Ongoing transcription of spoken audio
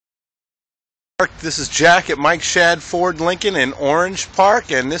This is Jack at Mike Shad Ford Lincoln in Orange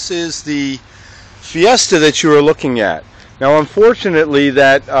Park, and this is the Fiesta that you are looking at. Now, unfortunately,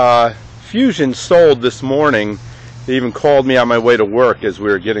 that Fusion sold this morning. They even called me on my way to work as we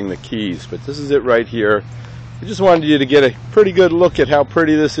were getting the keys, but this is it right here. I just wanted you to get a pretty good look at how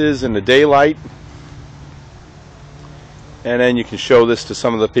pretty this is in the daylight, and then you can show this to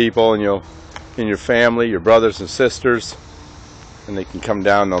some of the people in your family, your brothers and sisters, and they can come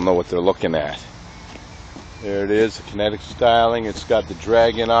down and they'll know what they're looking at. There it is, the kinetic styling. It's got the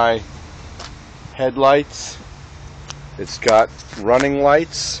dragon eye headlights. It's got running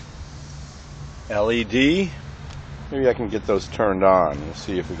lights, LED. Maybe I can get those turned on. We'll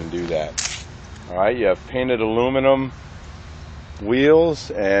see if we can do that. Alright, you have painted aluminum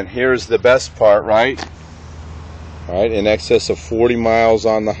wheels, and here's the best part, right? Alright, in excess of 40 miles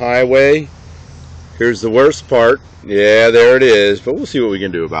on the highway. Here's the worst part. Yeah, there it is, but we'll see what we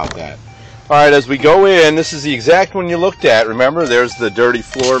can do about that. Alright, as we go in, this is the exact one you looked at. Remember, there's the dirty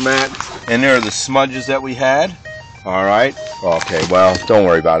floor mat, and there are the smudges that we had. Alright, okay, well, don't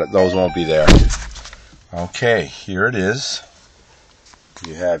worry about it. Those won't be there. Okay, here it is.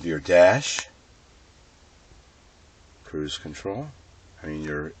 You have your dash, cruise control,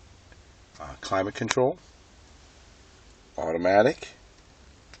 your climate control, automatic.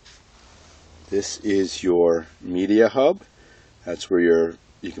 This is your media hub. That's where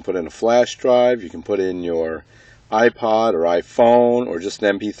you can put in a flash drive, you can put in your iPod or iPhone, or just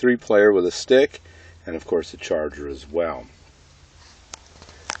an MP3 player with a stick, and of course a charger as well.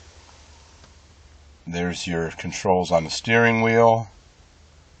 There's your controls on the steering wheel.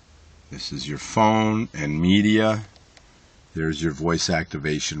 This is your phone and media. There's your voice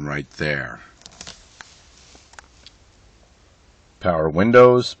activation right there. Power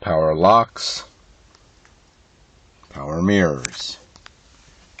windows, power locks, power mirrors.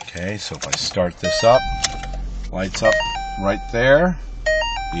 Okay, so if I start this up, lights up right there.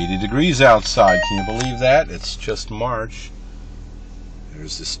 80 degrees outside. Can you believe that? It's just March.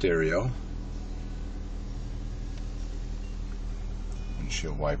 There's the stereo.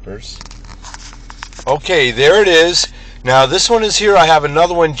 Windshield wipers. Okay, there it is. Now this one is here. I have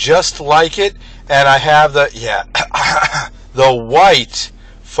another one just like it, and I have the the white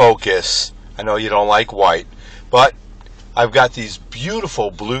Focus. I know you don't like white, but I've got these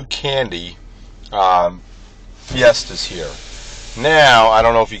beautiful blue candy Fiestas here. Now, I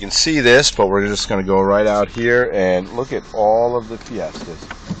don't know if you can see this, but we're just going to go right out here and look at all of the Fiestas.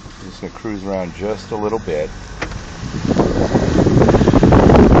 I'm just going to cruise around just a little bit.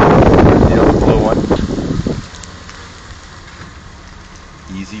 The other blue one.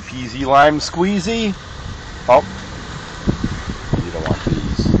 Easy peasy lime squeezy. Oh, you don't want these.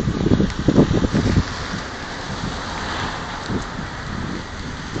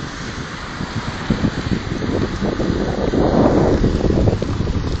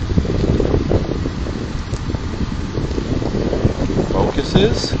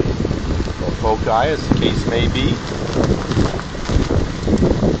 Focuses, or foci as the case may be.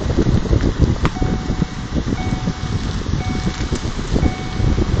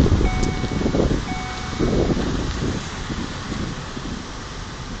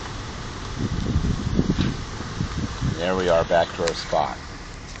 There we are, back to our spot.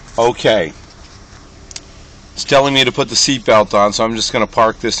 Okay. It's telling me to put the seatbelt on, so I'm just going to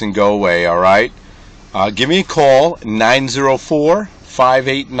park this and go away, alright? Give me a call,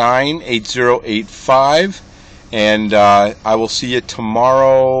 904-589-8085, and I will see you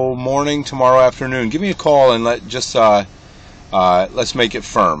tomorrow morning, tomorrow afternoon. Give me a call and let's make it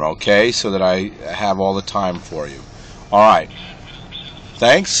firm, okay, so that I have all the time for you. Alright.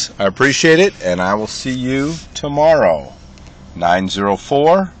 Thanks, I appreciate it, and I will see you tomorrow.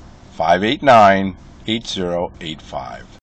 904-589-8085.